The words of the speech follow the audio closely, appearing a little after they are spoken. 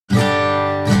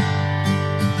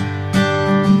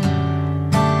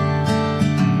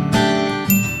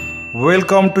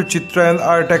Welcome to Chitrayan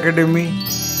Art Academy.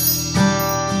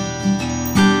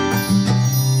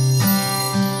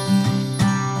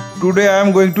 Today I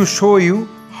am going to show you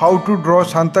how to draw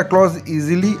Santa Claus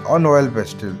easily on oil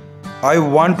pastel. I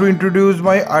want to introduce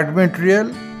my art material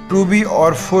 2B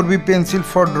or 4B pencil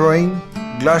for drawing,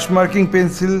 glass marking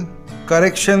pencil,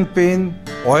 correction pen,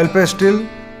 oil pastel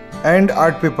and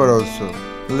art paper also.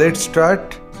 Let's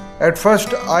start. At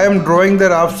first I am drawing the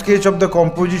rough sketch of the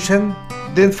composition,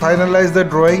 then finalize the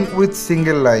drawing with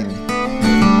single line.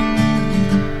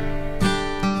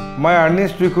 My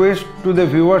earnest request to the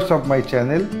viewers of my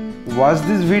channel, watch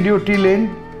this video till end.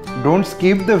 Don't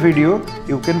skip the video,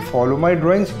 you can follow my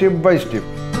drawing step by step.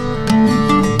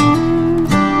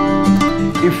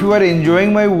 If you are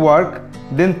enjoying my work,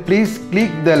 then please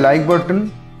click the like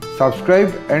button,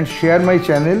 subscribe and share my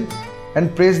channel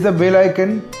and press the bell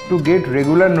icon to get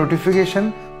regular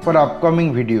notification for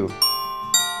upcoming video.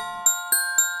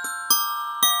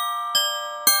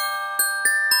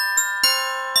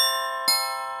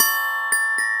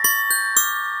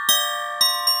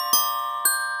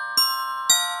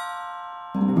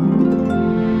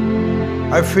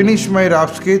 I finished my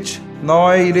rough sketch. Now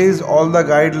I erase all the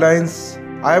guidelines.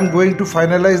 I am going to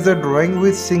finalize the drawing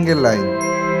with single line.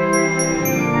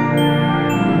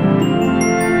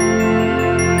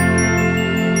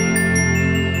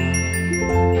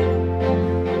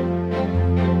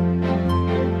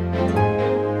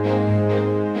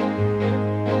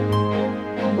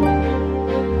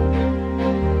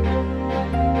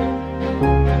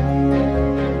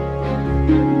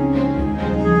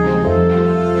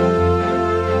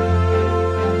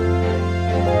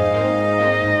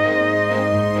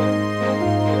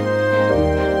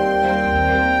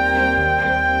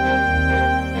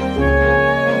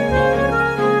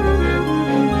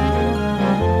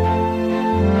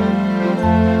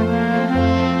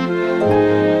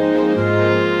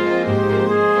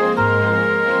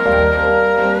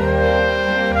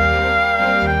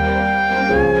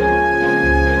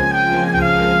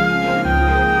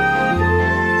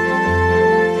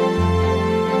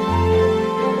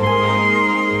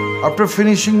 After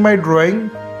finishing my drawing,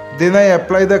 then I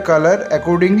apply the color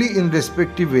accordingly in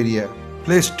respective area.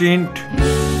 Place tint.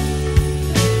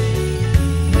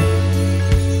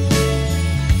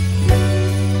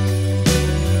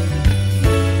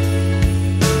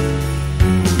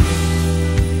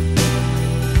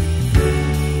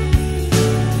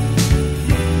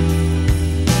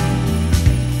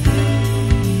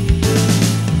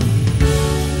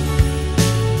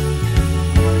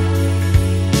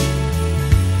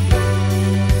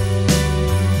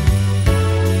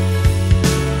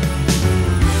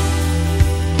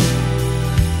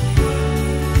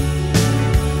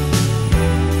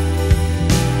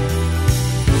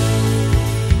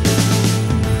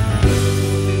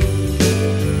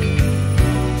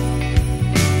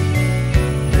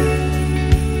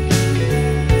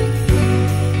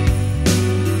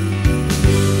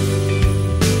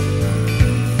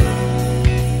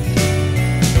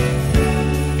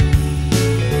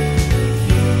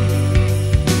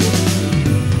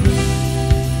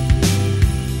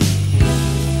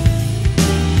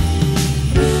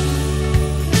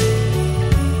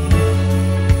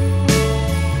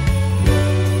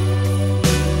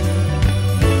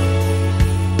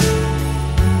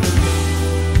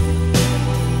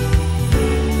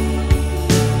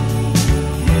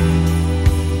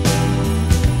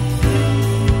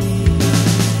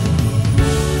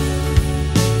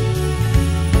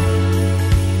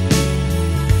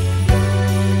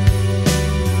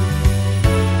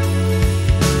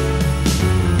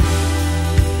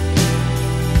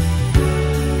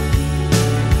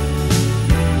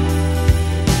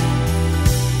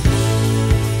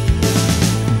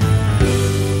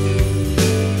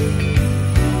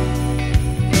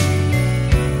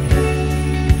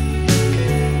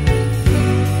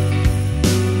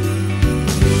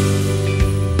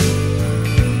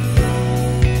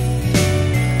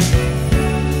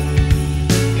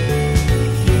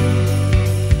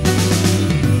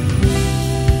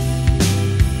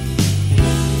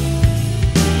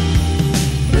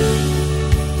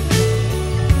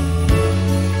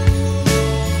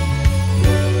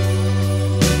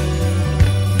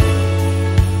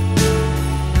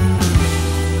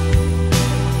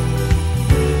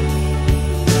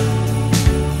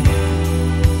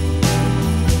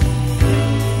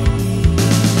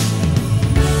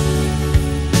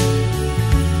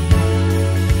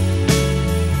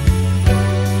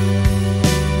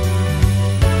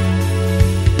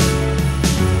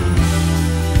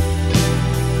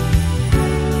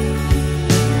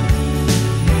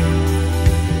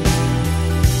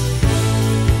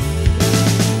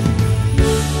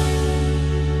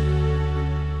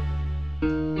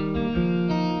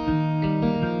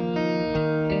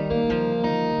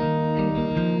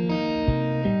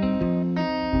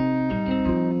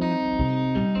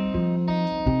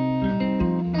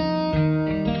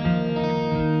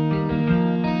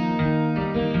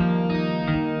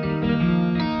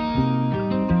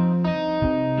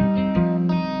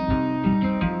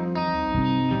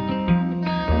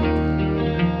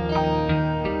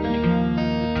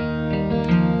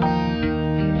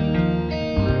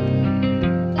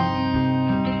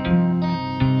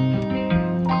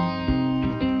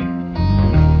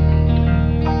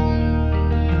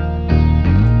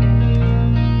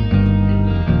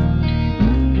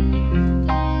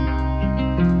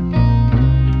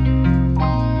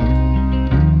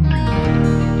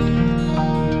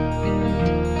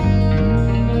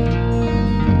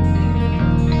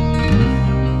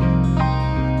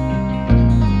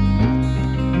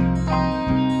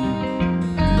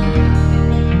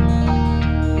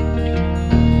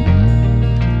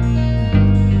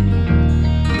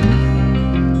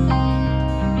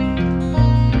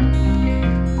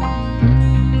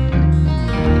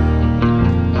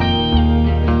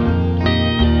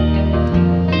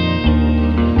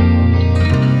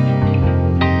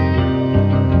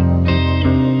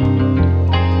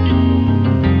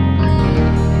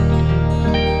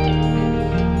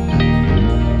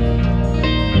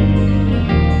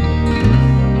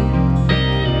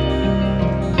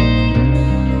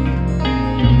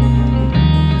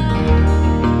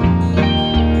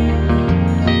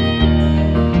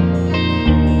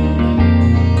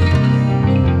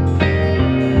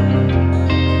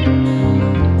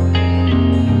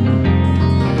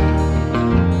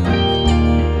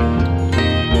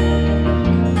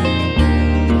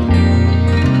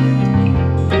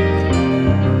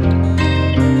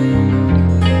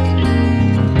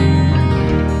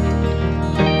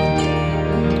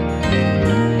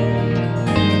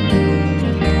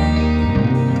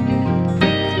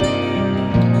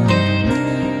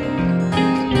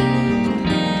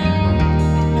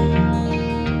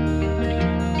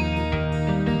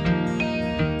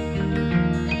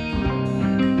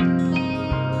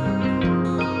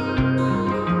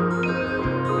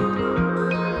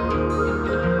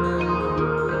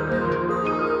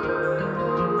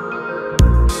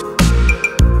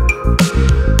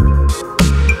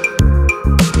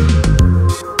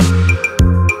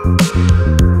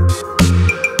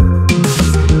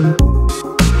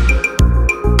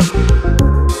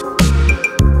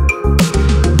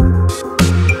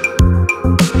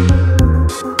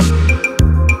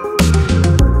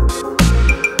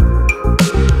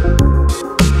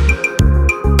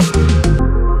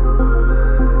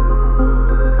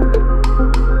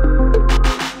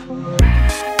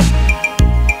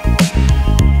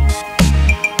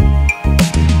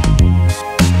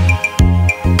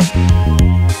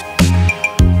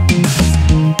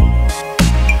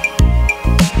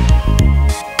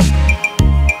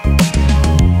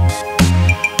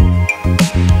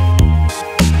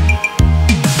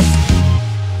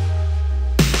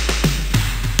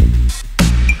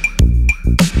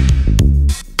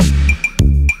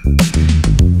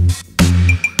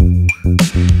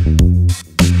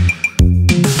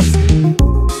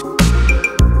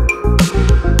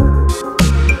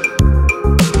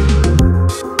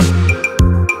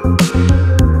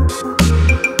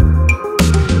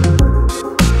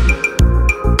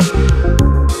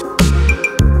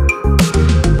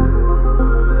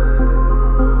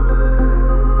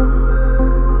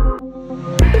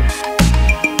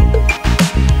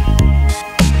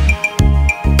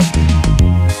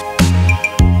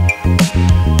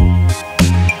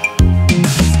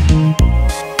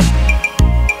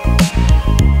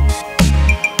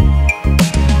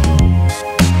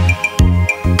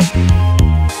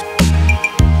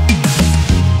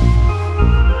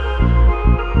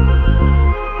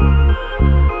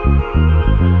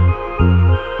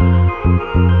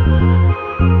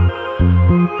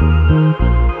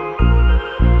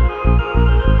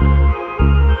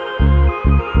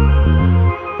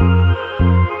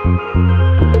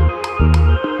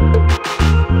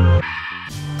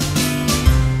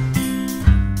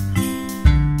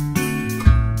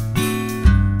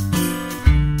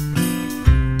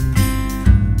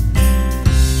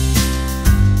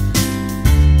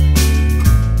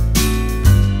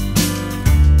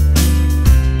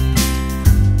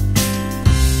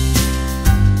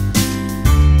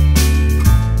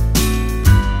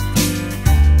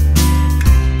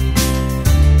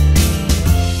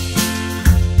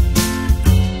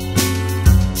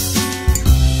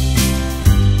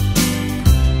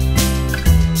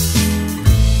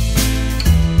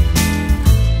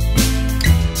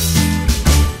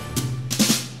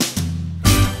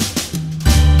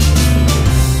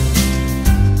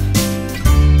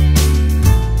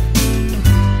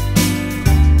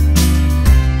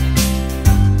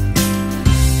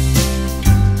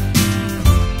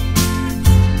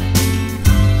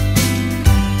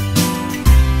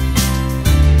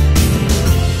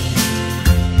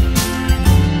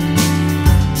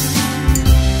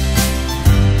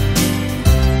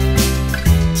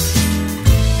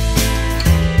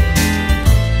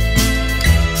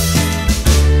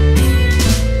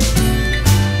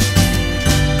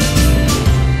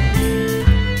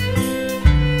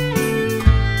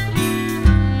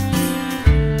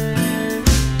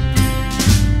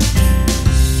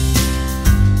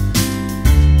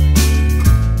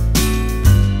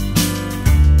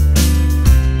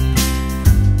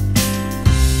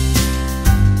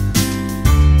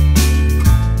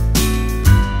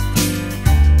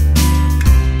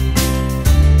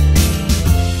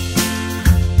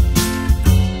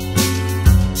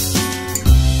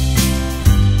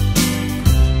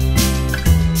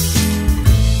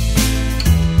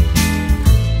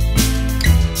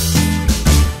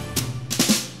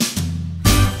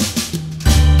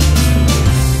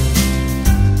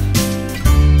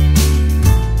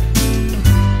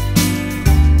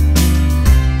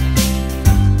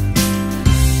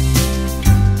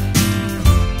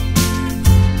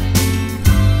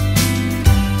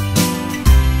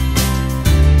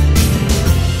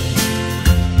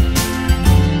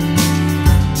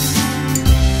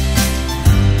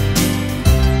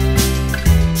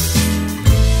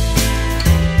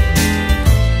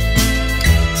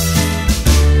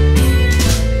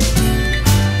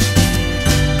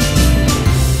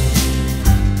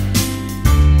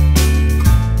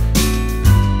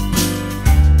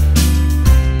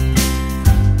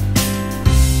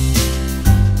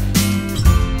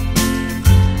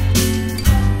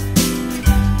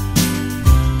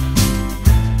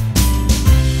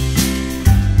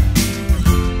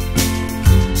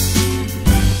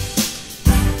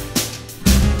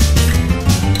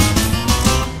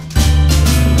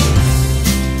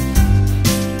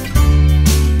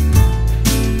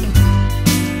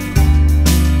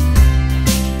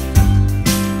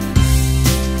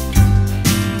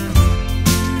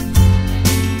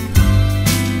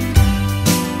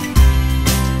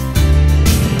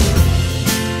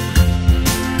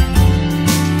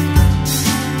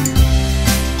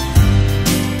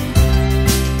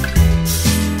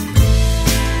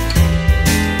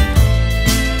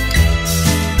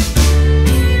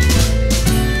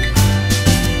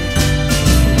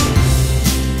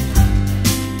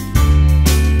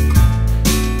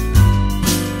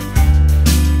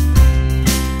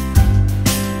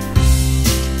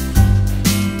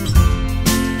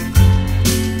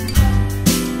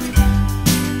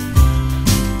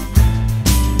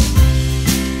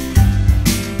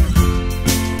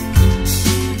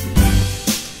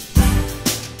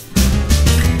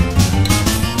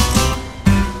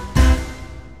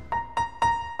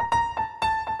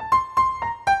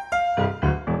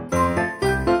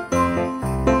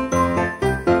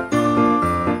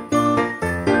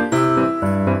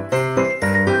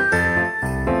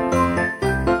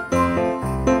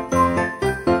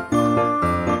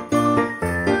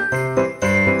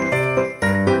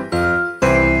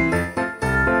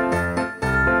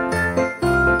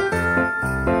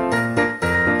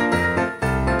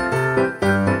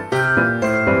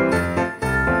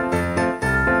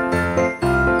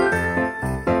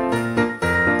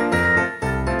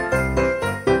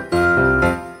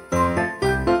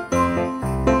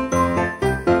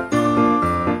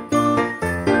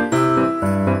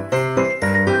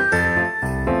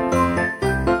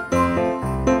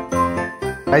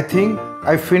 I think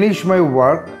I finished my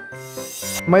work.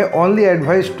 My only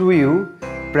advice to you,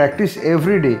 practice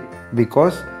every day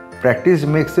because practice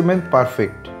makes a man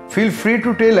perfect. Feel free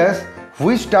to tell us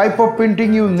which type of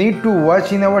painting you need to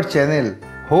watch in our channel.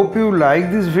 Hope you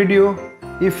like this video.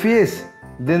 If yes,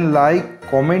 then like,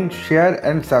 comment, share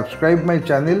and subscribe my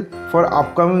channel for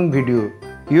upcoming video.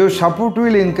 Your support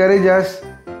will encourage us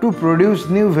to produce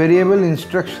new variable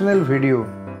instructional video.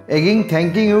 Again,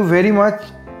 thanking you very much.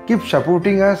 Keep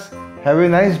supporting us. Have a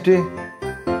nice day.